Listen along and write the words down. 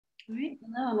All right,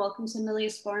 hello and welcome to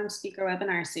Millie's Forum Speaker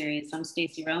Webinar Series. I'm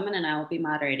Stacey Roman and I will be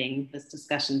moderating this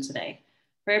discussion today.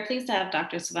 We're pleased to have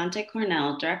Dr. Svante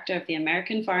Kornell, Director of the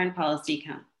American Foreign Policy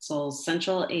Council's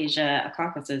Central Asia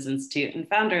Caucasus Institute and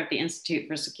founder of the Institute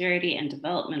for Security and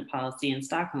Development Policy in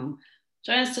Stockholm,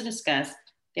 join us to discuss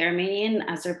the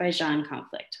Armenian-Azerbaijan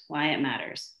conflict, why it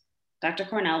matters. Dr.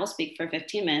 Kornell will speak for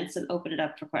 15 minutes and open it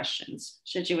up for questions.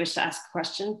 Should you wish to ask a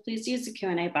question, please use the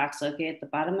Q&A box located at the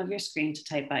bottom of your screen to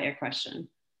type out your question.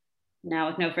 Now,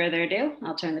 with no further ado,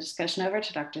 I'll turn the discussion over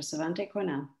to Dr. Svante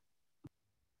Kornell.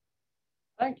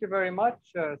 Thank you very much,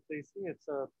 Stacey. It's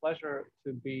a pleasure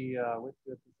to be with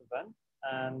you at this event.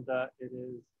 And I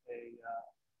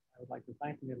would like to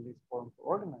thank the Middle East Forum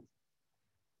for organizing.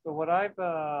 So what I've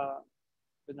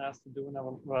been asked to do, and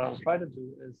what I'll try to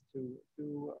do, is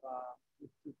to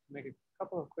make a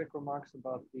couple of quick remarks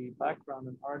about the background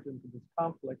and origin to this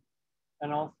conflict,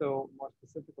 and also more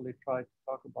specifically try to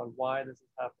talk about why this is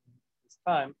happening at this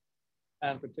time.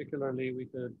 And particularly, we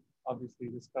could obviously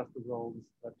discuss the roles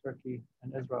that Turkey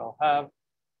and Israel have,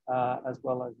 as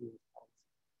well as US policy.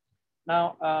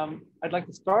 Now, I'd like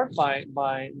to start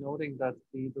by noting that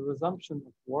the resumption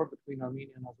of war between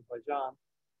Armenia and Azerbaijan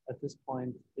at this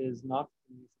point is not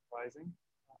really surprising.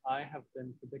 I have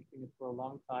been predicting it for a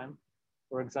long time.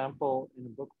 For example, in a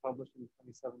book published in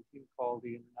 2017 called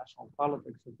The International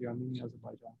Politics of the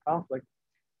Armenia-Azerbaijan Conflict.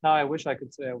 Now, I wish I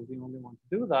could say I was the only one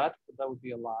to do that, but that would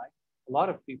be a lie. A lot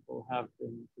of people have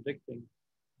been predicting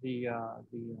the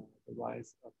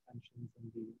rise of tensions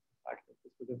and the fact that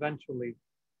this would eventually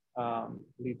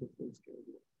lead to full-scale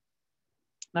war.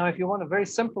 Now, if you want a very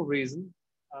simple reason,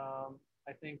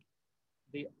 I think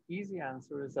the easy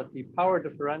answer is that the power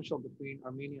differential between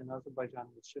Armenia and Azerbaijan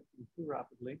was shifting too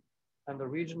rapidly, and the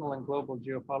regional and global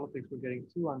geopolitics were getting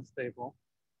too unstable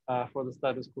for the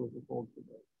status quo to hold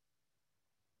today.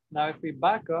 Now, if we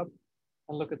back up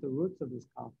and look at the roots of this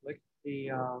conflict,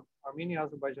 the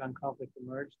Armenia-Azerbaijan conflict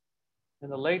emerged in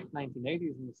the late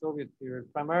 1980s in the Soviet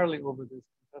period, primarily over this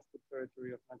contested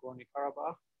territory of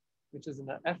Nagorno-Karabakh, which is an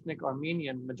ethnic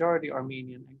Armenian, majority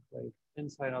Armenian enclave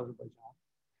inside Azerbaijan.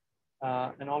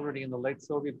 And already in the late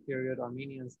Soviet period,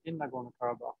 Armenians in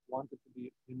Nagorno-Karabakh wanted to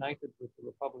be united with the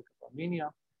Republic of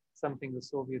Armenia, something the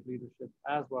Soviet leadership,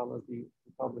 as well as the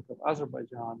Republic of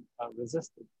Azerbaijan,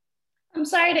 resisted. I'm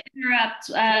sorry to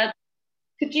interrupt.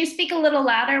 Could you speak a little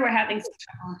louder? We're having some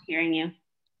trouble hearing you.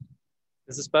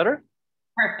 Is this better?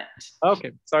 Perfect.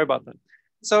 Okay, sorry about that.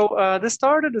 So this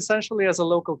started essentially as a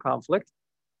local conflict.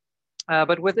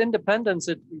 But with independence,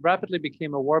 it rapidly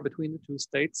became a war between the two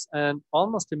states. And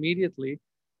almost immediately,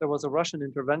 there was a Russian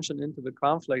intervention into the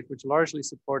conflict, which largely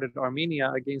supported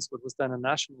Armenia against what was then a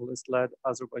nationalist-led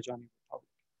Azerbaijani republic.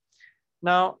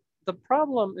 Now, the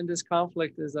problem in this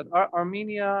conflict is that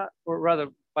Armenia, or rather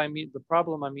by the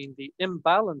problem, I mean the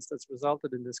imbalance that's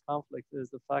resulted in this conflict is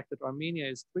the fact that Armenia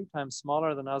is 3 times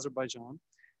smaller than Azerbaijan.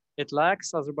 It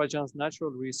lacks Azerbaijan's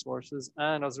natural resources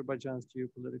and Azerbaijan's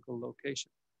geopolitical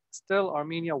location. Still,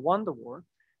 Armenia won the war.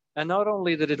 And not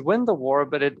only did it win the war,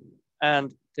 but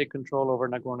and take control over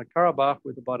Nagorno-Karabakh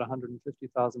with about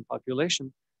 150,000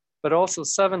 population, but also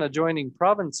 7 adjoining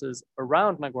provinces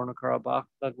around Nagorno-Karabakh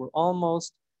that were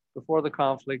almost, before the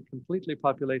conflict, completely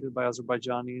populated by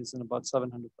Azerbaijanis, and about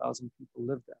 700,000 people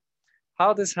lived there.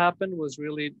 How this happened was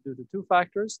really due to 2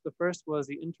 factors. The first was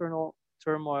the internal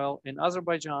turmoil in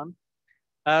Azerbaijan,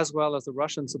 as well as the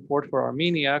Russian support for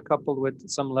Armenia, coupled with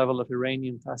some level of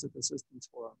Iranian tacit assistance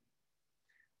for Armenia.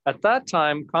 At that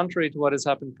time, contrary to what has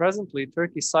happened presently,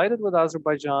 Turkey sided with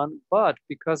Azerbaijan, but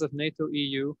because of NATO,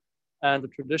 EU, and the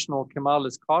traditional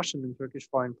Kemalist caution in Turkish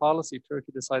foreign policy,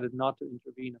 Turkey decided not to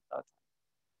intervene at that time.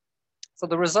 So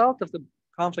the result of the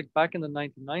conflict back in the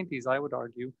 1990s, I would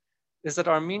argue, is that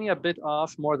Armenia bit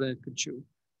off more than it could chew.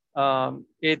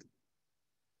 It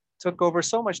took over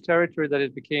so much territory that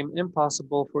it became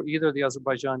impossible for either the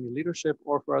Azerbaijani leadership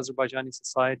or for Azerbaijani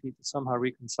society to somehow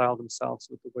reconcile themselves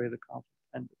with the way the conflict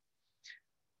ended.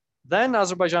 Then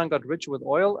Azerbaijan got rich with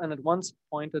oil and at one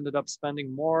point ended up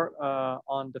spending more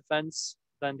on defense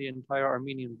than the entire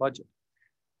Armenian budget.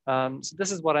 So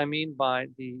this is what I mean by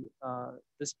the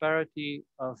disparity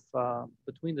of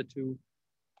between the two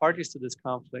parties to this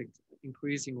conflict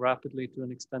increasing rapidly to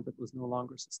an extent that was no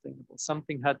longer sustainable.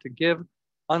 Something had to give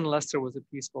unless there was a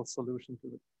peaceful solution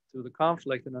to the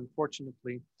conflict. And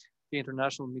unfortunately, the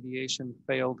international mediation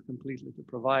failed completely to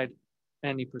provide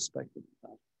any perspective of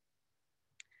that.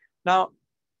 Now,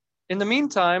 in the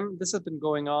meantime, this has been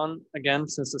going on again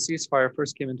since the ceasefire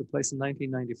first came into place in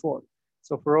 1994.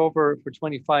 So for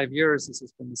 25 years, this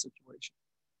has been the situation.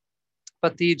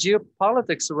 But the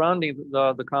geopolitics surrounding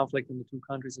the conflict in the two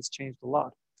countries has changed a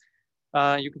lot.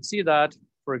 You can see that,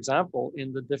 for example,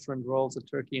 in the different roles that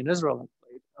Turkey and Israel have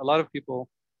played. A lot of people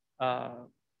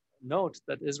note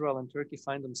that Israel and Turkey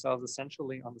find themselves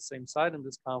essentially on the same side in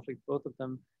this conflict, both of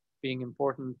them being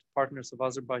important partners of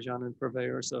Azerbaijan and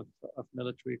purveyors of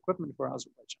military equipment for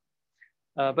Azerbaijan.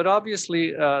 But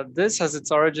obviously, this has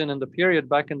its origin in the period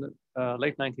back in the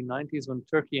late 1990s when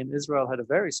Turkey and Israel had a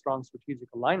very strong strategic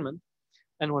alignment,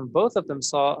 and when both of them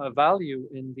saw a value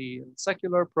in the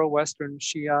secular pro-Western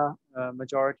Shia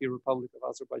majority Republic of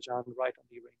Azerbaijan right on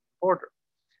the Iranian border.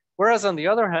 Whereas on the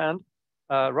other hand,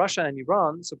 Russia and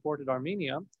Iran supported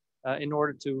Armenia in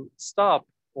order to stop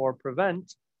or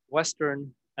prevent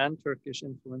Western and Turkish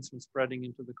influence from spreading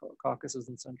into the Caucasus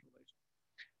and Central Asia.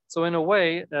 So in a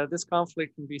way, this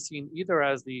conflict can be seen either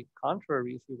as the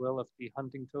contrary, if you will, of the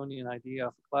Huntingtonian idea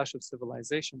of a clash of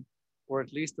civilization, or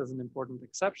at least as an important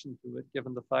exception to it,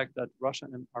 given the fact that Russia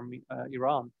and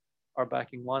Iran are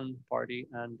backing one party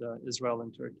and Israel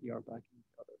and Turkey are backing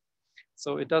the other.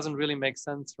 So it doesn't really make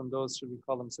sense from those, should we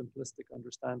call them simplistic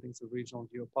understandings of regional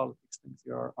geopolitics. Things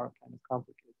here are kind of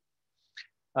complicated.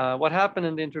 What happened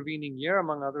in the intervening year,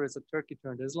 among others, is that Turkey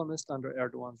turned Islamist under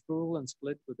Erdogan's rule and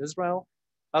split with Israel.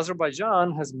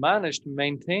 Azerbaijan has managed to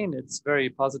maintain its very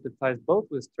positive ties both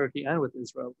with Turkey and with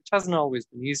Israel, which hasn't always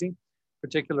been easy.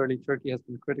 Particularly, Turkey has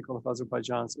been critical of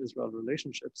Azerbaijan's Israel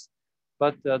relationships.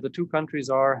 But the two countries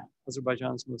are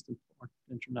Azerbaijan's most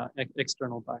important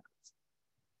external backers.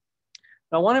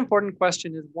 Now, one important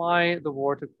question is why the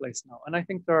war took place now. And I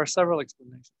think there are several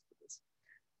explanations for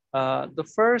this. The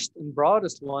first and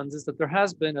broadest ones is that there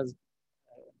has been, as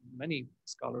many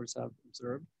scholars have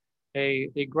observed,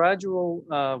 a gradual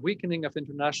weakening of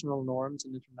international norms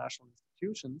and international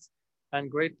institutions, and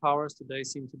great powers today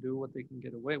seem to do what they can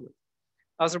get away with.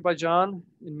 Azerbaijan,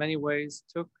 in many ways,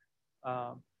 took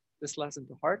this lesson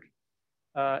to heart.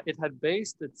 It had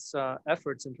based its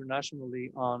efforts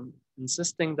internationally on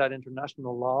insisting that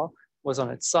international law was on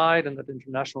its side and that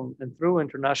through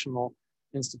international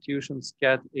institutions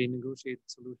get a negotiated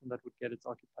solution that would get its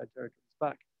occupied territories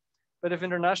back. But if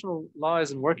international law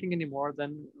isn't working anymore,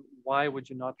 then why would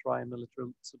you not try a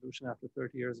military solution after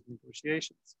 30 years of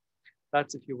negotiations?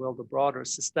 That's, if you will, the broader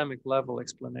systemic level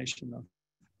explanation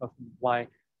of why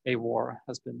a war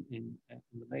has been in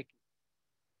the making.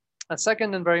 A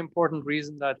second and very important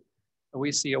reason that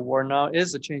we see a war now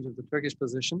is a change of the Turkish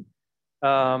position,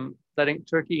 that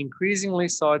Turkey increasingly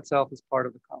saw itself as part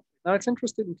of the conflict. Now it's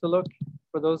interesting to look,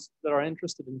 for those that are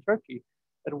interested in Turkey,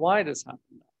 at why this happened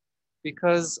now.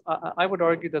 Because I would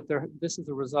argue that this is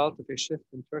a result of a shift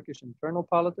in Turkish internal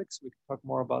politics. We can talk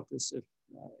more about this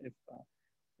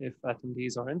if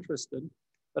attendees are interested.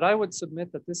 But I would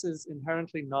submit that this is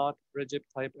inherently not Recep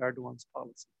Tayyip Erdogan's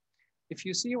policy. If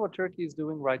you see what Turkey is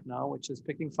doing right now, which is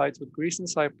picking fights with Greece and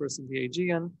Cyprus in the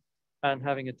Aegean and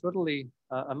having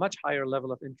a much higher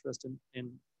level of interest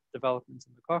in developments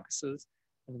in the Caucasus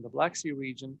and in the Black Sea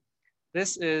region,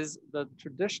 this is the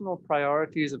traditional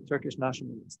priorities of Turkish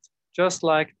nationalists. Just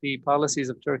like the policies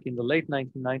of Turkey in the late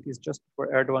 1990s, just before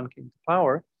Erdogan came to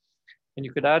power. And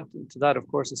you could add to that, of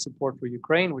course, a support for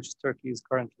Ukraine, which Turkey is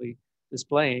currently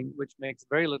displaying, which makes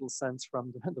very little sense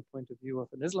from the point of view of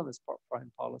an Islamist foreign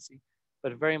policy,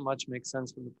 but very much makes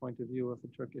sense from the point of view of a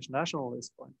Turkish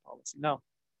nationalist foreign policy. Now,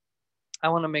 I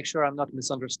want to make sure I'm not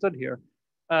misunderstood here.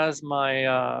 As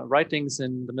my writings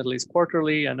in the Middle East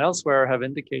Quarterly and elsewhere have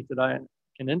indicated, I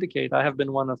have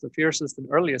been one of the fiercest and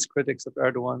earliest critics of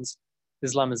Erdogan's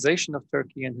Islamization of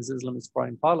Turkey and his Islamist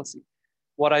foreign policy.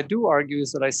 What I do argue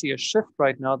is that I see a shift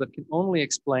right now that can only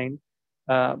explain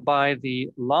by the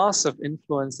loss of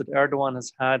influence that Erdogan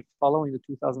has had following the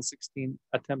 2016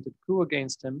 attempted coup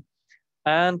against him,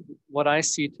 and what I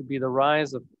see to be the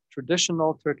rise of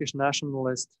traditional Turkish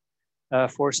nationalist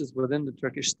forces within the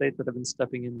Turkish state that have been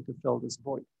stepping in to fill this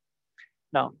void.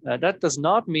 Now, that does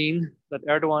not mean that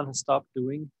Erdogan has stopped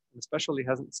doing, and especially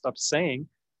hasn't stopped saying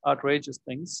outrageous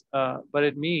things, but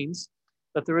it means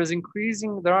that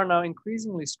there are now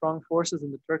increasingly strong forces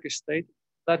in the Turkish state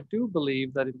that do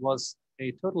believe that it was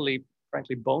a totally,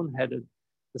 frankly, boneheaded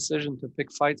decision to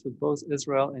pick fights with both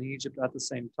Israel and Egypt at the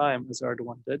same time, as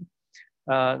Erdogan did.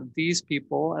 These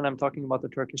people, and I'm talking about the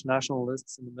Turkish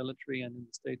nationalists in the military and in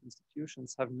the state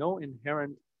institutions, have no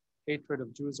inherent hatred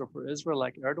of Jews or for Israel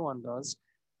like Erdogan does.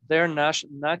 Their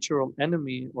natural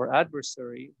enemy or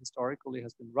adversary historically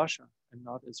has been Russia and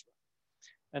not Israel.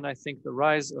 And I think the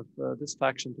rise of this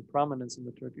faction to prominence in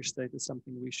the Turkish state is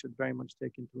something we should very much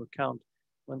take into account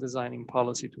when designing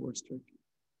policy towards Turkey.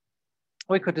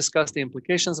 We could discuss the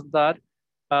implications of that,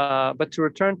 but to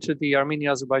return to the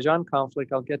Armenia-Azerbaijan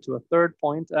conflict, I'll get to a third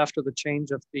point after the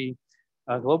change of the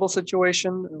global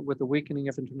situation with the weakening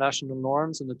of international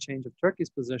norms and the change of Turkey's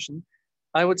position,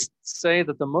 I would say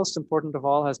that the most important of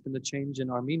all has been the change in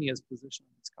Armenia's position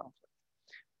in this conflict.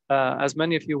 As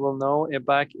many of you will know,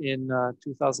 back in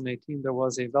 2018, there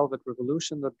was a Velvet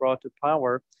Revolution that brought to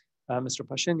power Mr.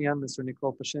 Pashinyan, Mr.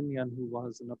 Nikol Pashinyan, who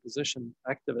was an opposition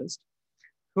activist,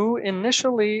 who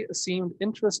initially seemed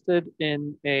interested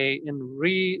in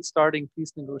restarting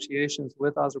peace negotiations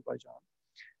with Azerbaijan.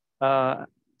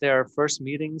 Their first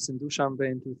meetings in Dushanbe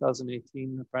in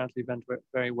 2018 apparently went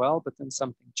very well, but then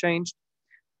something changed.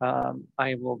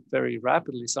 I will very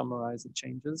rapidly summarize the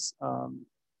changes.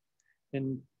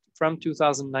 From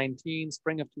 2019,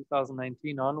 spring of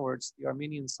 2019 onwards, the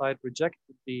Armenian side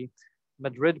rejected the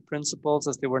Madrid principles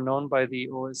as they were known by the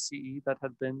OSCE that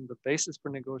had been the basis for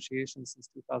negotiations since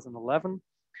 2011.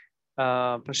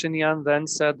 Pashinyan then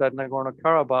said that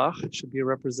Nagorno-Karabakh should be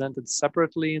represented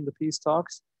separately in the peace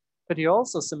talks, but he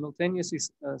also simultaneously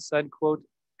said, quote,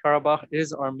 Karabakh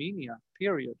is Armenia,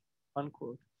 period,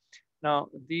 unquote. Now,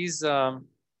 these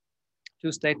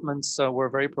two statements were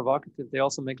very provocative. They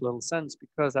also make little sense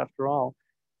because, after all,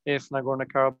 if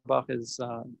Nagorno-Karabakh is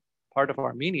part of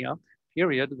Armenia,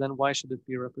 period, then why should it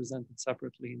be represented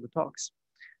separately in the talks?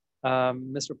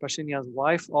 Mr. Pashinyan's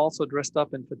wife also dressed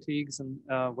up in fatigues and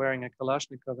wearing a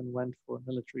Kalashnikov and went for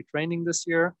military training this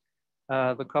year.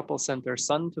 The couple sent their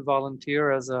son to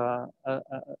volunteer as a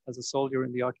soldier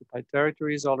in the occupied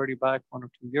territories already back 1 or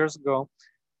 2 years ago.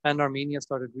 And Armenia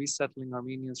started resettling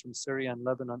Armenians from Syria and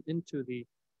Lebanon into the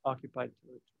occupied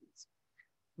territories.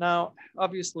 Now,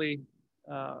 obviously,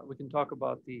 we can talk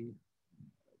about the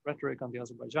rhetoric on the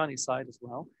Azerbaijani side as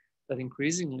well, that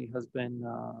increasingly has been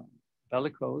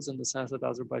bellicose in the sense that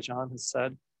Azerbaijan has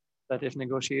said that if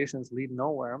negotiations lead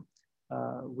nowhere,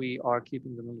 we are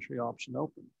keeping the military option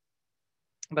open.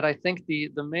 But I think the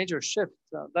major shift,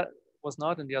 that was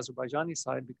not in the Azerbaijani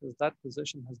side because that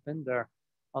position has been there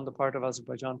on the part of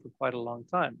Azerbaijan for quite a long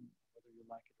time, whether you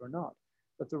like it or not.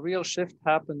 But the real shift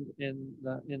happened in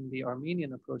the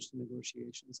Armenian approach to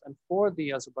negotiations. And for the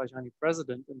Azerbaijani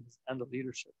president and the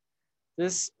leadership,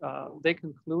 they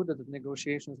concluded that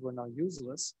negotiations were now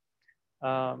useless.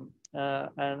 And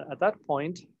at that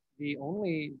point, the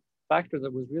only factor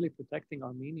that was really protecting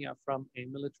Armenia from a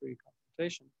military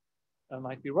confrontation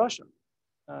might be Russia.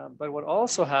 But what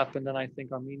also happened, and I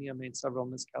think Armenia made several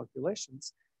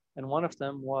miscalculations, and one of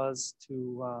them was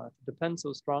to depend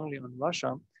so strongly on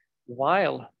Russia,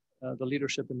 while the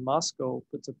leadership in Moscow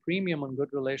puts a premium on good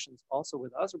relations also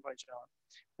with Azerbaijan,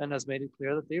 and has made it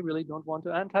clear that they really don't want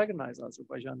to antagonize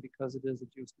Azerbaijan because it is a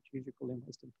geostrategically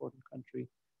most important country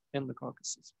in the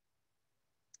Caucasus.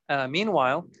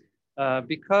 Meanwhile,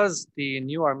 because the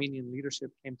new Armenian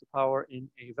leadership came to power in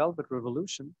a Velvet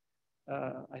Revolution,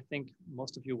 I think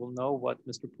most of you will know what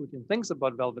Mr. Putin thinks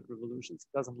about Velvet Revolutions.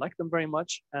 He doesn't like them very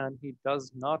much, and he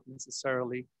does not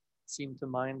necessarily seem to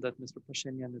mind that Mr.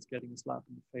 Pashinyan is getting a slap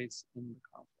in the face in the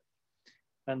conflict.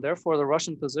 And therefore, the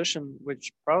Russian position,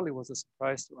 which probably was a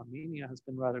surprise to Armenia, has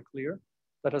been rather clear,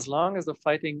 that as long as the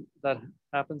fighting that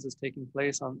happens is taking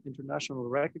place on international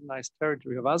recognized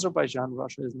territory of Azerbaijan,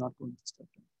 Russia is not going to step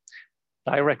in.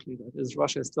 Directly, that is,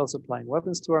 Russia is still supplying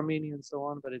weapons to Armenia and so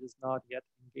on, but it is not yet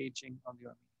engaging on the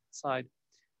Armenian side.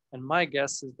 And my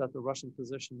guess is that the Russian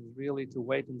position is really to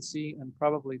wait and see, and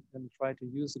probably then try to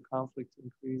use the conflict to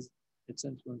increase its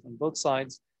influence on both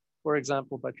sides, for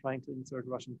example, by trying to insert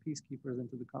Russian peacekeepers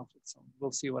into the conflict zone.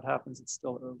 We'll see what happens, it's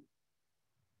still early.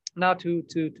 Now to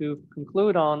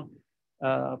conclude on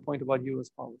a point about US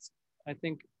policy, I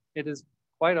think it is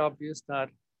quite obvious that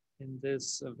in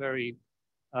this very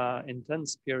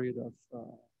intense period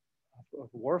of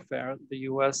warfare, the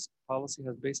US policy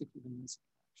has basically been missing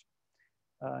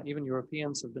action. Even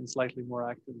Europeans have been slightly more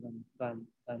active than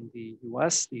the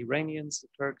US. The Iranians, the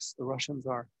Turks, the Russians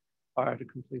are at a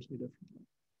completely different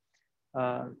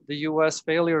level. The US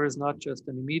failure is not just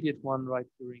an immediate one right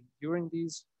during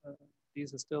these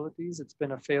hostilities. It's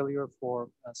been a failure for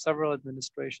several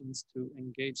administrations to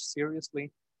engage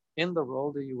seriously in the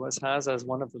role the US has as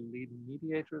one of the leading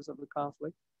mediators of the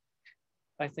conflict.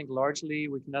 I think largely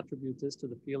we can attribute this to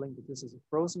the feeling that this is a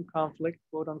frozen conflict,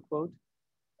 quote unquote,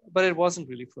 but it wasn't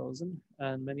really frozen.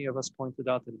 And many of us pointed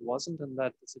out that it wasn't, and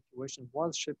that the situation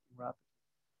was shifting rapidly.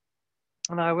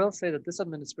 And I will say that this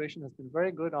administration has been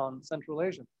very good on Central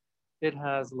Asia. It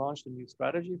has launched a new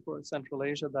strategy for Central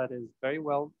Asia that is very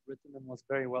well written and was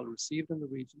very well received in the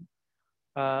region.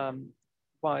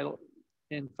 While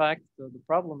in fact, the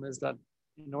problem is that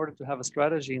in order to have a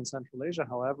strategy in Central Asia,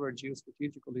 however,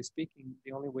 geostrategically speaking,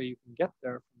 the only way you can get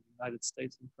there from the United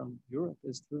States and from Europe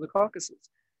is through the Caucasus.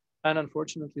 And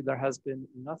unfortunately, there has been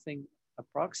nothing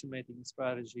approximating a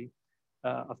strategy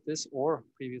of this or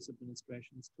previous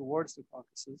administrations towards the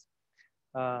Caucasus.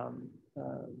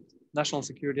 National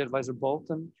Security Advisor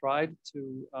Bolton tried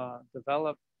to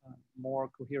develop more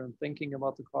coherent thinking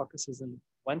about the Caucasus and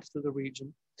went to the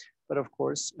region, but of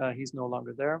course he's no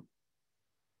longer there.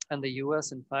 And the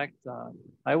US, in fact,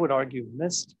 I would argue,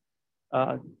 missed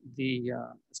the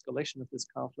escalation of this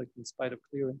conflict in spite of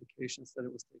clear indications that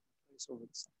it was taking place over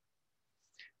the summer.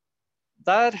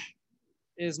 That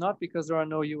is not because there are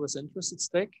no US interests at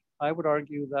stake. I would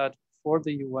argue that for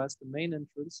the US, the main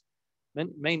interest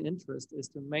is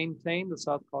to maintain the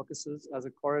South Caucasus as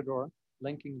a corridor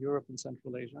linking Europe and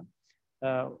Central Asia.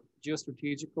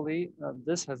 Geostrategically,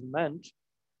 this has meant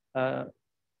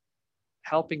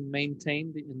helping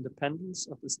maintain the independence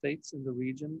of the states in the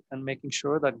region and making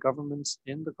sure that governments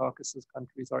in the Caucasus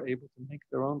countries are able to make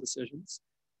their own decisions.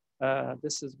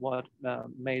 This is what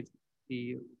made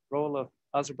the role of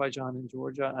Azerbaijan and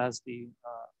Georgia as the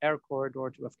air corridor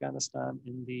to Afghanistan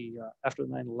in the after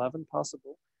 9/11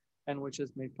 possible, and which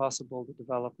has made possible the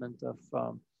development of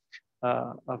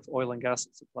oil and gas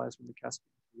supplies from the Caspian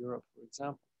to Europe, for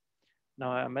example.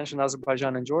 Now, I mentioned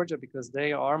Azerbaijan and Georgia because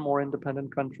they are more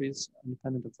independent countries,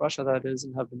 independent of Russia, that is,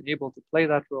 and have been able to play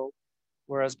that role,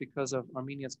 whereas because of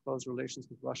Armenia's close relations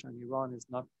with Russia and Iran, is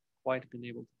not quite been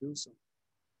able to do so.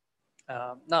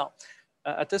 Now,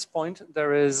 at this point,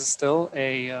 there is still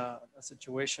a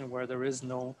situation where there is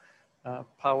no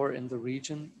power in the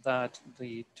region that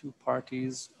the two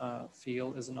parties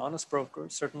feel is an honest broker.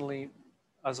 Certainly,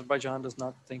 Azerbaijan does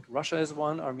not think Russia is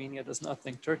one. Armenia does not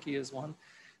think Turkey is one.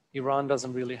 Iran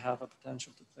doesn't really have a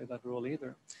potential to play that role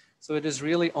either. So it is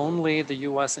really only the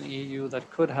US and EU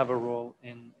that could have a role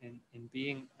in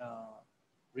being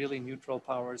really neutral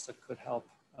powers that could help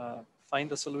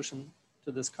find a solution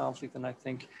to this conflict. And I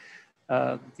think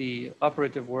the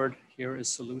operative word here is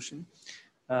solution,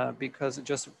 because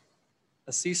just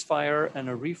a ceasefire and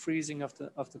a refreezing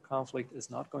of the conflict is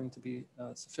not going to be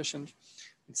sufficient.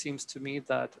 It seems to me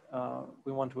that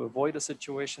we want to avoid a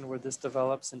situation where this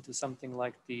develops into something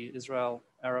like the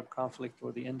Israel-Arab conflict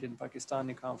or the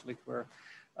Indian-Pakistani conflict, where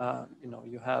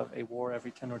you have a war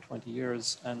every 10 or 20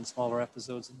 years and smaller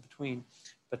episodes in between,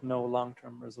 but no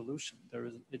long-term resolution.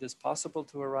 It is possible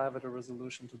to arrive at a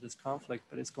resolution to this conflict,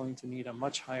 but it's going to need a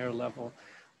much higher level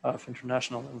of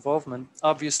international involvement.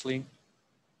 Obviously,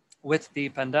 with the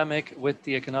pandemic, with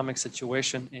the economic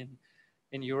situation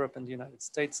in Europe and the United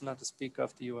States, not to speak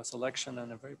of the US election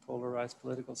and a very polarized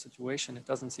political situation, it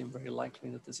doesn't seem very likely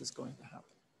that this is going to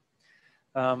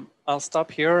happen. I'll stop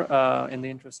here in the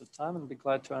interest of time and be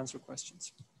glad to answer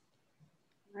questions.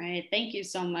 All right, thank you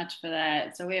so much for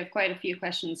that. So we have quite a few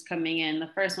questions coming in.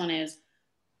 The first one is,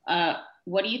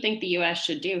 what do you think the US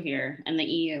should do here, and the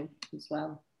EU as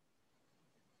well?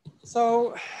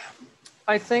 So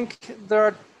I think there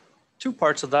are two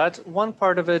parts of that. One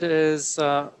part of it is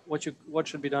what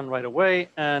should be done right away,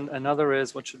 and another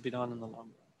is what should be done in the long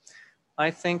run.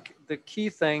 I think the key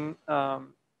thing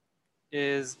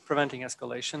is preventing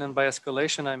escalation, and by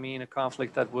escalation I mean a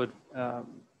conflict that would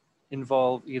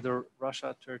involve either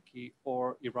Russia, Turkey,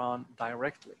 or Iran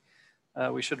directly.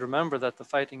 We should remember that the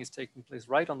fighting is taking place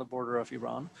right on the border of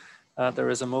Iran. There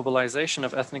is a mobilization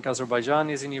of ethnic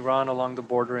Azerbaijanis in Iran along the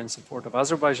border in support of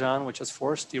Azerbaijan, which has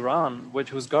forced Iran,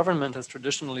 whose government has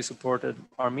traditionally supported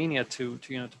Armenia, to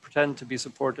pretend to be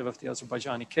supportive of the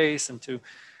Azerbaijani case and to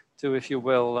if you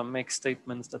will, make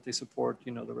statements that they support,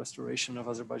 the restoration of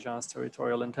Azerbaijan's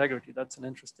territorial integrity. That's an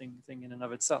interesting thing in and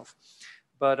of itself.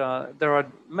 But there are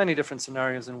many different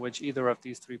scenarios in which either of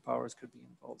these three powers could be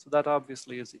involved. So that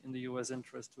obviously is in the US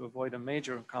interest to avoid a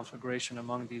major conflagration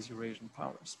among these Eurasian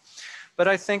powers. But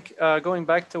I think going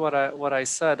back to what I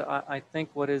said, I think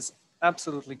what is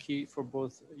absolutely key for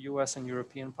both US and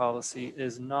European policy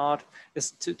is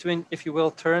to, if you will,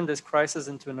 turn this crisis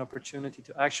into an opportunity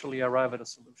to actually arrive at a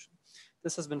solution.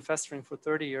 This has been festering for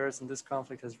 30 years, and this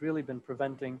conflict has really been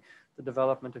preventing the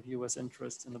development of US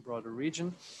interests in the broader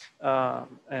region,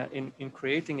 in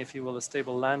creating, if you will, a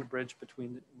stable land bridge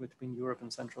between Europe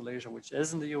and Central Asia, which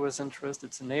is in the US interest.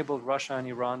 It's enabled Russia and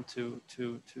Iran to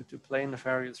play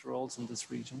nefarious roles in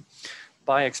this region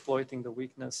by exploiting the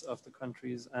weakness of the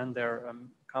countries and their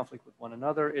conflict with one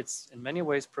another. It's in many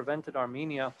ways prevented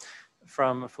Armenia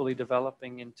from fully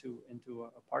developing into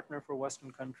a partner for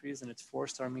Western countries, and it's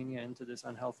forced Armenia into this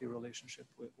unhealthy relationship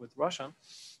with Russia.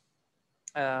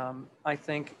 I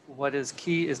think what is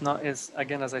key is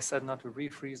again, as I said, not to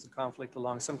refreeze the conflict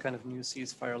along some kind of new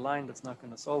ceasefire line that's not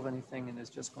going to solve anything and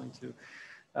is just going to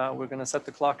we're going to set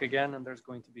the clock again, and there's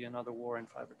going to be another war in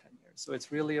 5 or 10 years. So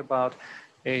it's really about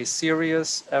a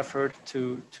serious effort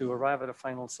to arrive at a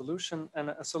final solution. And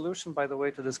a solution, by the way,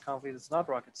 to this conflict is not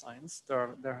rocket science.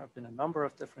 There have been a number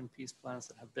of different peace plans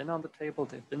that have been on the table.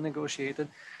 They've been negotiated.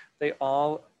 They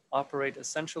all operate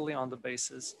essentially on the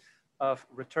basis of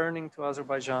returning to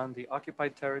Azerbaijan the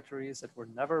occupied territories that were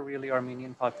never really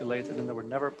Armenian populated and that were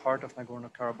never part of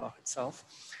Nagorno-Karabakh itself,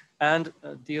 and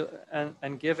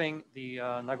giving the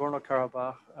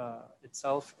Nagorno-Karabakh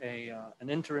itself an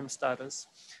interim status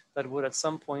that would at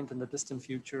some point in the distant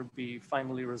future be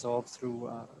finally resolved through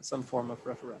some form of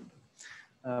referendum.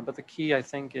 But the key, I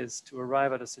think, is to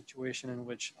arrive at a situation in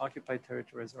which occupied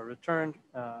territories are returned,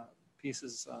 peace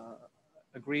is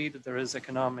agreed, there is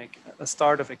a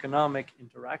start of economic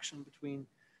interaction between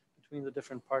the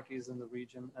different parties in the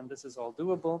region, and this is all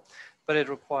doable, but it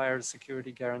requires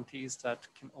security guarantees that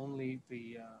can only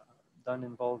be done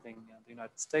involving the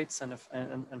United States,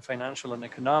 and financial and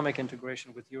economic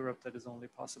integration with Europe that is only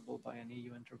possible by an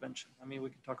EU intervention. I mean,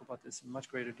 we can talk about this in much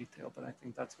greater detail, but I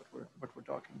think that's what we're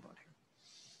talking about here.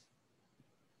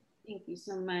 Thank you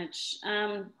so much.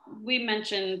 We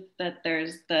mentioned that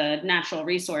there's the natural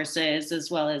resources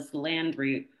as well as the land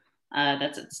route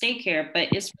that's at stake here,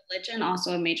 but is religion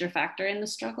also a major factor in the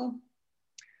struggle?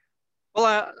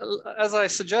 Well, as I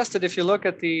suggested, if you look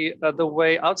at the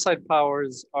way outside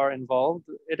powers are involved,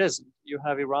 it isn't. You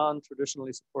have Iran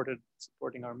traditionally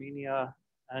supporting Armenia,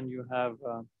 and you have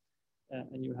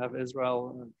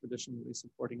Israel traditionally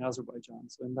supporting Azerbaijan.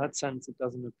 So in that sense, it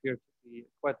doesn't appear to be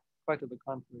quite to the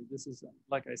contrary. This is,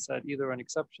 like I said, either an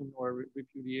exception or a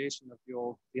repudiation of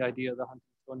the idea, the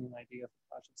Huntingtonian idea of a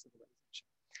clash of civilization.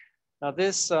 Now,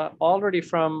 this already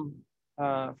from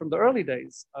the early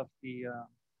days of the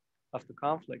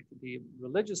conflict, the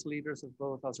religious leaders of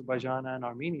both Azerbaijan and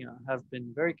Armenia have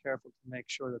been very careful to make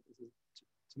sure that this is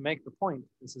to make the point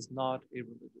this is not a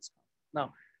religious conflict.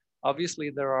 Now, obviously,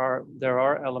 there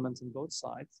are elements on both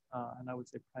sides, and I would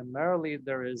say primarily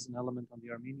there is an element on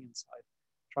the Armenian side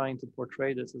trying to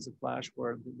portray this as a clash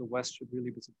where the West should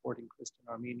really be supporting Christian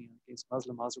Armenia against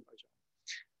Muslim Azerbaijan.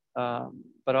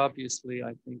 But obviously,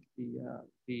 I think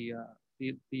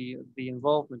the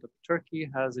involvement of Turkey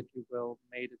has, if you will,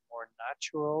 made it more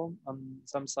natural on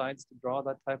some sides to draw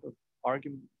that type of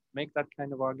argument, make that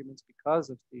kind of arguments because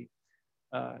of the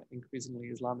increasingly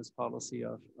Islamist policy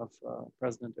of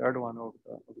President Erdogan over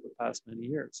the past many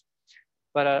years.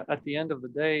 But at the end of the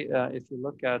day, if you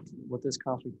look at what this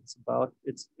conflict is about,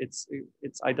 it's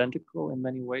identical in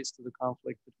many ways to the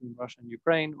conflict between Russia and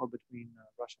Ukraine or between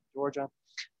Russia and Georgia,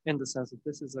 in the sense that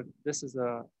this is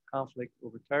a conflict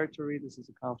over territory. This is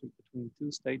a conflict between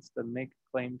two states that make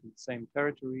claim to the same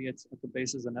territory. It's at the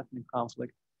basis an ethnic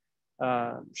conflict.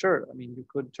 Sure, I mean, you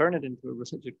could turn it into a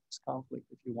religious conflict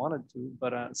if you wanted to,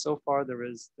 but so far there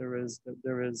is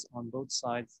on both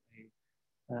sides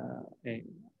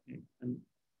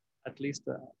at least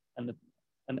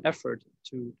an effort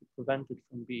to prevent it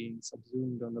from being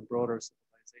subsumed on the broader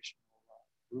civilizational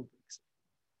rubrics.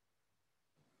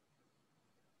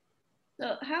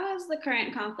 So how has the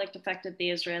current conflict affected the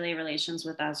Israeli relations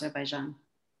with Azerbaijan?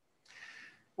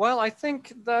 Well, I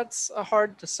think that's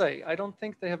hard to say. I don't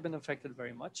think they have been affected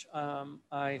very much.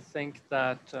 I think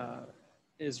that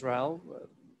Israel,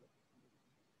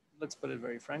 let's put it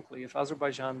very frankly, if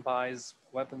Azerbaijan buys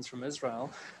weapons from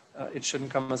Israel, it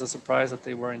shouldn't come as a surprise that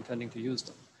they were intending to use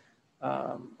them.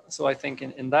 So I think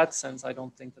in that sense, I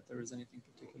don't think that there is anything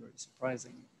particularly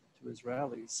surprising to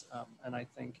Israelis. And I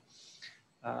think,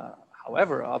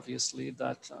 however, obviously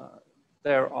that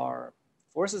there are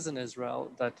forces in Israel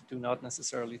that do not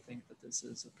necessarily think that this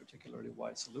is a particularly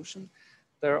wise solution.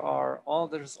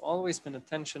 There's always been a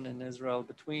tension in Israel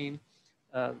between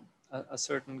a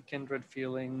certain kindred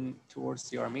feeling towards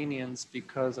the Armenians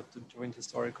because of the joint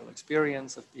historical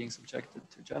experience of being subjected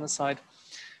to genocide.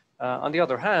 On the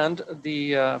other hand,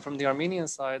 from the Armenian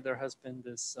side, there has been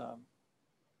this,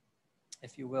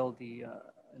 if you will,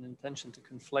 an intention to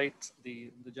conflate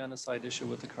the genocide issue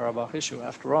with the Karabakh issue.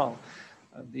 After all,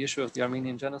 the issue of the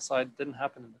Armenian genocide didn't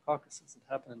happen in the Caucasus. It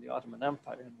happened in the Ottoman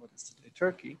Empire in what is today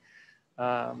Turkey.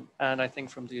 And I think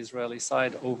from the Israeli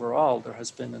side, overall, there has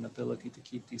been an ability to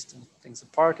keep these things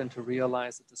apart and to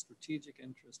realize that the strategic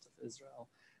interest of Israel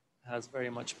has very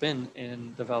much been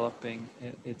in developing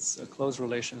its close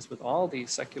relations with all the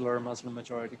secular Muslim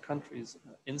majority countries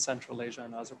in Central Asia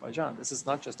and Azerbaijan. This is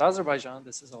not just Azerbaijan,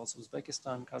 this is also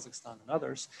Uzbekistan, Kazakhstan, and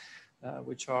others,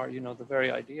 which are, the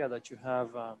very idea that you have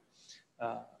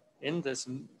in this,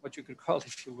 what you could call,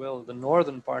 if you will, the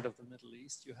northern part of the Middle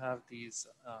East, you have these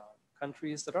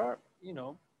countries that are,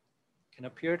 can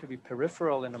appear to be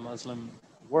peripheral in a Muslim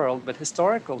world, but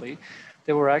historically,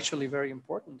 they were actually very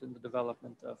important in the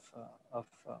development of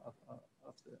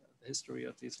the history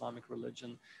of the Islamic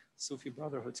religion. Sufi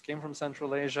brotherhoods came from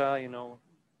Central Asia. You know,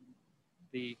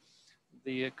 the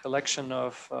collection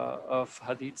of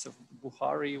hadiths of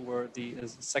Bukhari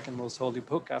is the second most holy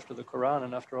book after the Quran,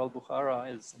 and after all,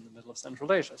 Bukhara is in the middle of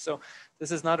Central Asia. So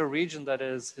this is not a region that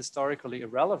is historically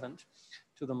irrelevant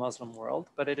to the Muslim world,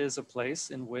 but it is a place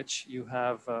in which you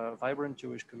have vibrant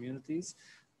Jewish communities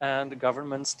and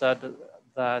governments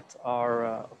that are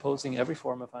opposing every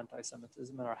form of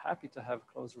anti-Semitism and are happy to have a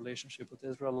close relationship with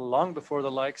Israel long before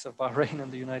the likes of Bahrain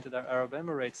and the United Arab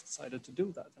Emirates decided to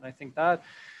do that. And I think that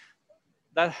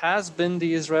has been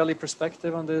the Israeli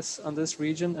perspective on this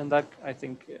region, and that I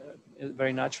think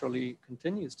very naturally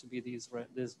continues to be the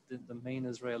main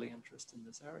Israeli interest in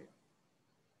this area.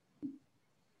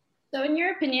 So in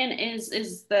your opinion, is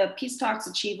the peace talks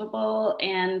achievable,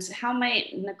 and how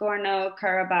might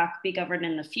Nagorno-Karabakh be governed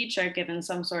in the future given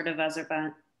some sort of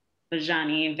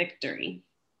Azerbaijani victory?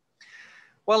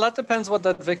 Well, that depends what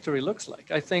that victory looks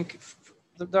like. I think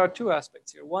there are two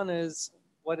aspects here. One is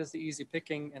what is the easy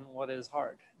picking and what is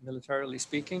hard, militarily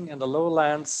speaking, and the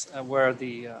lowlands where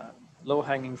the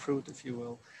low-hanging fruit, if you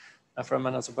will, from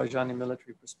an Azerbaijani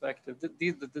military perspective.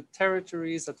 The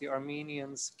territories that the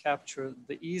Armenians captured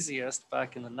the easiest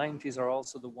back in the 90s are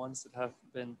also the ones that have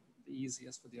been the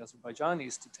easiest for the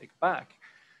Azerbaijanis to take back.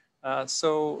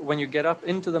 So when you get up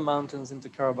into the mountains, into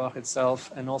Karabakh itself,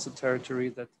 and also territory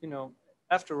that, you know,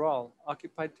 after all,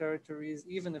 occupied territories,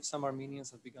 even if some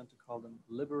Armenians have begun to call them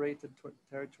liberated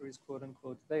territories, quote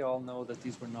unquote, they all know that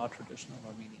these were not traditional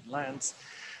Armenian lands.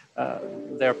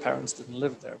 Their parents didn't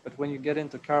live there. But when you get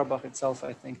into Karabakh itself,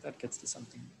 I think that gets to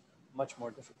something much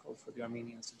more difficult for the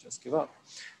Armenians to just give up.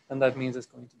 And that means it's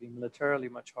going to be militarily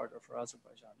much harder for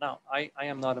Azerbaijan. Now, I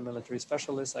am not a military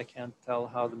specialist. I can't tell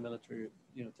how the military,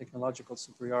 technological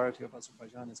superiority of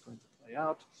Azerbaijan is going to play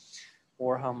out,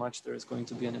 or how much there is going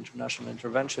to be an international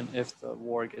intervention if the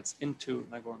war gets into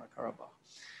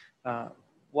Nagorno-Karabakh.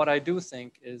 What I do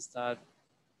think is that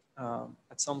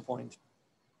at some point,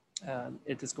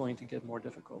 it is going to get more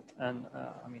difficult. And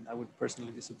I mean, I would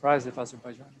personally be surprised if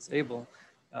Azerbaijan is able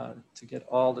to get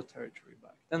all the territory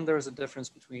back. Then there's a difference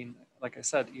between, like I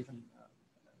said, even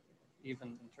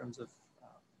in terms of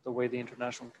the way the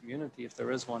international community, if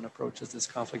there is one, approaches this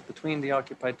conflict between the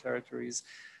occupied territories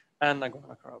and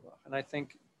Nagorno-Karabakh. And I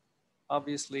think,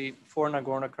 obviously, for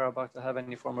Nagorno-Karabakh to have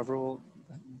any form of rule,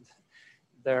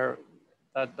 that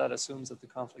assumes that the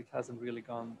conflict hasn't really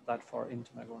gone that far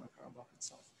into Nagorno-Karabakh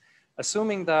itself.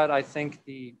 Assuming that, I think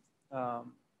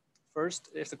first,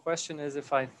 if the question is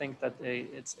if I think that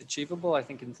it's achievable, I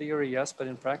think in theory, yes, but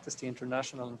in practice, the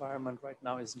international environment right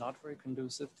now is not very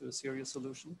conducive to a serious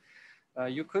solution.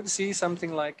 You could see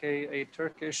something like a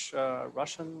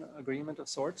Turkish-Russian agreement of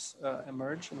sorts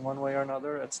emerge in one way or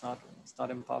another. It's not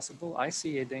impossible. I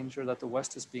see a danger that the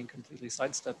West is being completely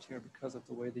sidestepped here because of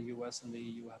the way the US and the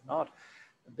EU have not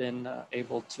been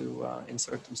able to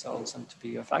insert themselves and to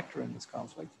be a factor in this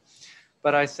conflict.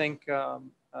 But I think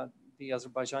the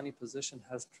Azerbaijani position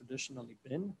has traditionally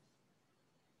been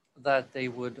that they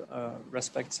would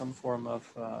respect some form of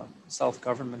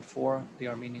self-government for the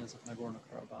Armenians of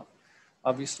Nagorno-Karabakh.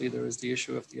 Obviously, there is the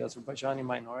issue of the Azerbaijani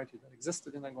minority that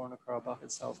existed in Nagorno-Karabakh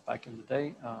itself back in the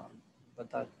day, but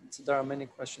there are many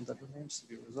questions that remains to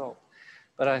be resolved.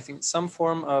 But I think some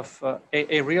form of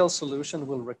a real solution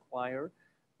will require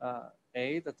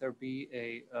that there be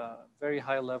a very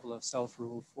high level of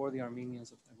self-rule for the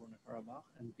Armenians of Nagorno-Karabakh,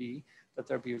 and B, that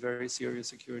there be very serious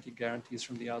security guarantees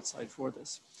from the outside for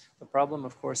this. The problem,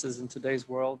 of course, is in today's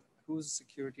world, whose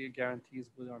security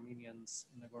guarantees will Armenians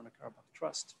in Nagorno-Karabakh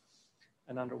trust?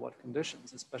 And under what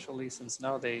conditions, especially since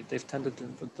now they've tended to,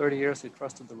 for 30 years, they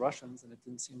trusted the Russians, and it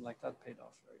didn't seem like that paid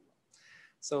off very well.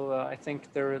 So I think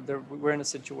we're in a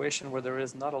situation where there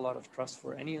is not a lot of trust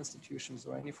for any institutions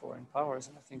or any foreign powers,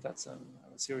 and I think that's a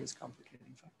serious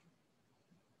complicating factor.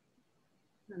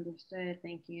 Understood,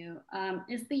 thank you.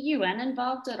 Is the UN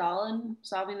involved at all in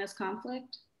solving this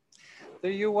conflict?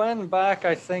 The UN back,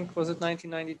 I think, was it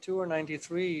 1992 or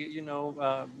 93,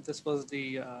 this was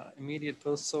the immediate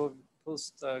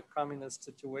post-communist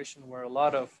situation where a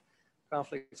lot of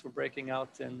conflicts were breaking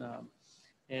out in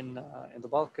the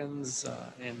Balkans,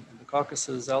 in the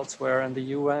Caucasus, elsewhere, and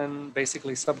the UN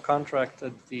basically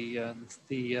subcontracted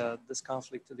this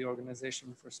conflict to the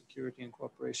Organization for Security and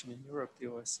Cooperation in Europe, the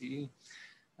OSCE,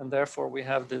 and therefore we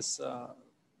have this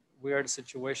weird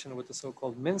situation with the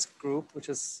so-called Minsk group, which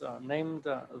is named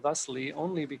thusly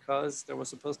only because there was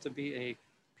supposed to be a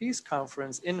peace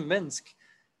conference in Minsk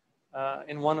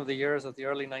in one of the years of the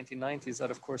early 1990s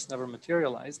that, of course, never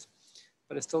materialized.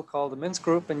 But it's still called the Minsk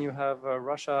Group, and you have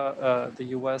Russia, the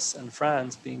US, and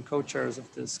France being co-chairs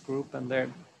of this group, and they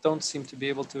don't seem to be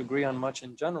able to agree on much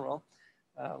in general,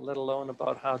 let alone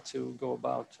about how to go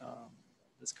about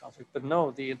this conflict. But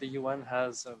no, the UN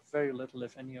has very little,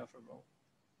 if any, of a role.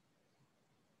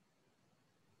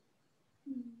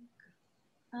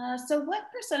 So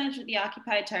what percentage of the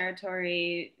occupied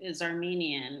territory is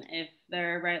Armenian? If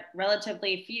there are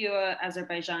relatively few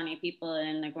Azerbaijani people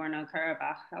in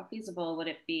Nagorno-Karabakh, how feasible would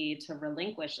it be to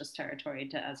relinquish this territory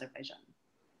to Azerbaijan?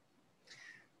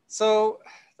 So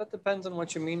that depends on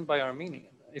what you mean by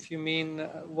Armenian. If you mean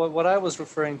what I was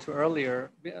referring to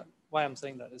earlier, why I'm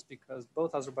saying that is because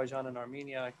both Azerbaijan and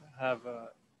Armenia have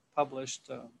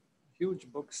published huge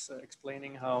books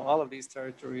explaining how all of these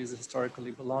territories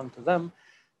historically belong to them.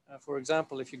 For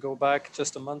example, if you go back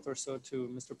just a month or so to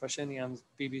Mr. Pashinyan's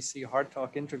BBC Hard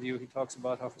Talk interview, he talks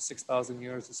about how for 6,000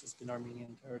 years this has been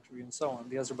Armenian territory and so on.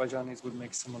 The Azerbaijanis would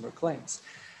make similar claims.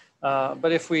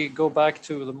 But if we go back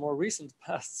to the more recent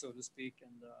past, so to speak,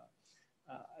 and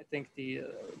I think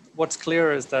what's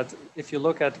clear is that if you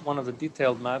look at one of the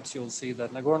detailed maps, you'll see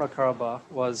that Nagorno-Karabakh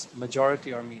was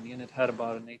majority Armenian. It had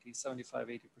about an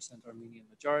 75-80% Armenian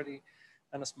majority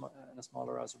and a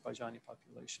smaller Azerbaijani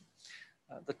population.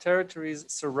 The territories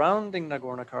surrounding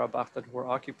Nagorno-Karabakh that were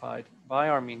occupied by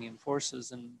Armenian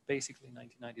forces in basically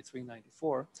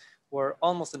 1993-94 were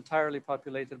almost entirely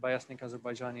populated by ethnic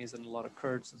Azerbaijanis and a lot of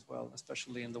Kurds as well,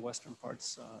 especially in the western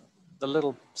parts. The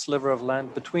little sliver of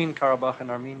land between Karabakh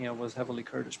and Armenia was heavily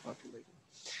Kurdish populated.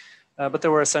 But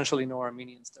there were essentially no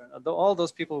Armenians there. Although all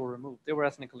those people were removed, they were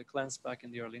ethnically cleansed back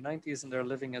in the early 90s, and they're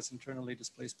living as internally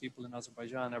displaced people in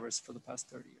Azerbaijan ever for the past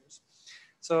 30 years.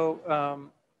 So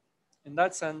in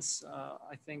that sense,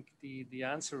 I think the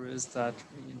answer is that,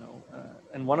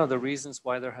 and one of the reasons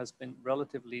why there has been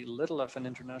relatively little of an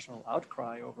international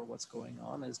outcry over what's going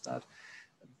on is that,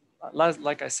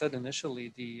 like I said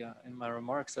initially in my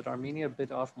remarks, that Armenia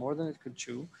bit off more than it could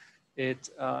chew.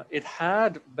 It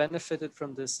had benefited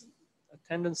from this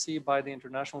tendency by the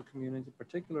international community,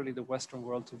 particularly the Western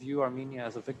world, to view Armenia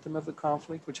as a victim of the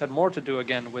conflict, which had more to do,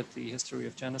 again, with the history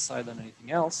of genocide than anything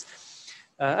else.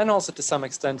 And also to some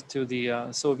extent to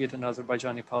the Soviet and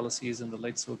Azerbaijani policies in the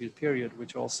late Soviet period,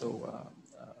 which also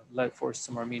forced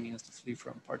some Armenians to flee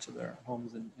from parts of their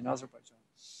homes in Azerbaijan.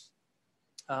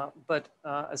 But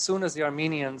as soon as the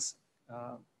Armenians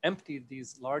emptied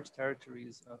these large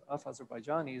territories of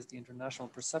Azerbaijanis, the international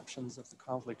perceptions of the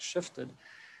conflict shifted,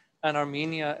 and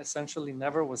Armenia essentially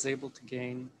never was able to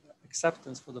gain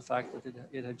acceptance for the fact that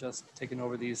it had just taken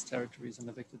over these territories and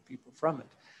evicted people from it.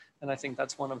 And I think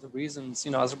that's one of the reasons,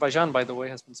 Azerbaijan, by the way,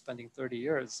 has been spending 30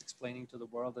 years explaining to the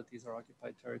world that these are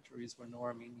occupied territories where no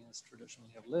Armenians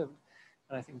traditionally have lived.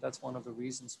 And I think that's one of the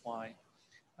reasons why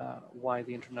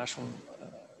the international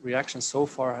reaction so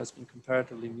far has been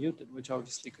comparatively muted, which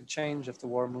obviously could change if the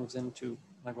war moves into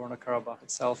Nagorno-Karabakh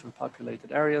itself and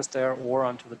populated areas there, or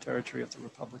onto the territory of the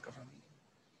Republic of Armenia.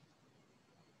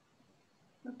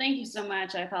 Well, thank you so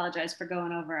much. I apologize for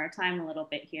going over our time a little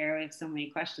bit here. We have so many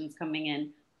questions coming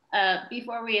in.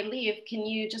 Before we leave, can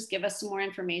you just give us some more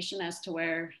information as to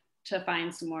where to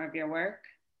find some more of your work?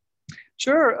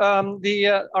 Sure.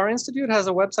 Our institute has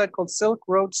a website called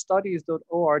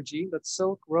silkroadstudies.org. That's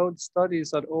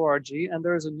silkroadstudies.org. And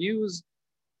there's a news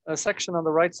section on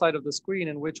the right side of the screen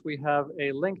in which we have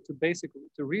a link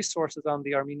to resources on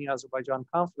the Armenia-Azerbaijan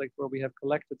conflict, where we have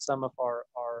collected some of our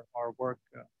work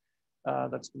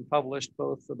that's been published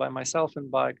both by myself and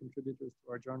by contributors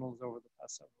to our journals over the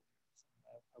past several years.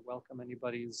 I welcome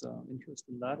anybody's interest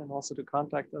in that, and also to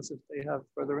contact us if they have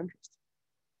further interest.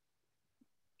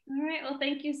 All right, well,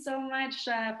 thank you so much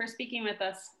for speaking with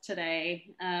us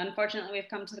today. Unfortunately, we've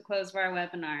come to the close of our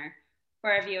webinar.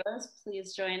 For our viewers,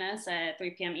 please join us at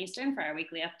 3 p.m. Eastern for our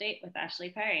weekly update with Ashley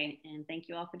Perry. And thank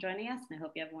you all for joining us, and I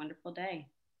hope you have a wonderful day.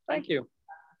 Thank you.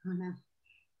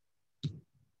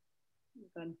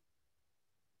 Good.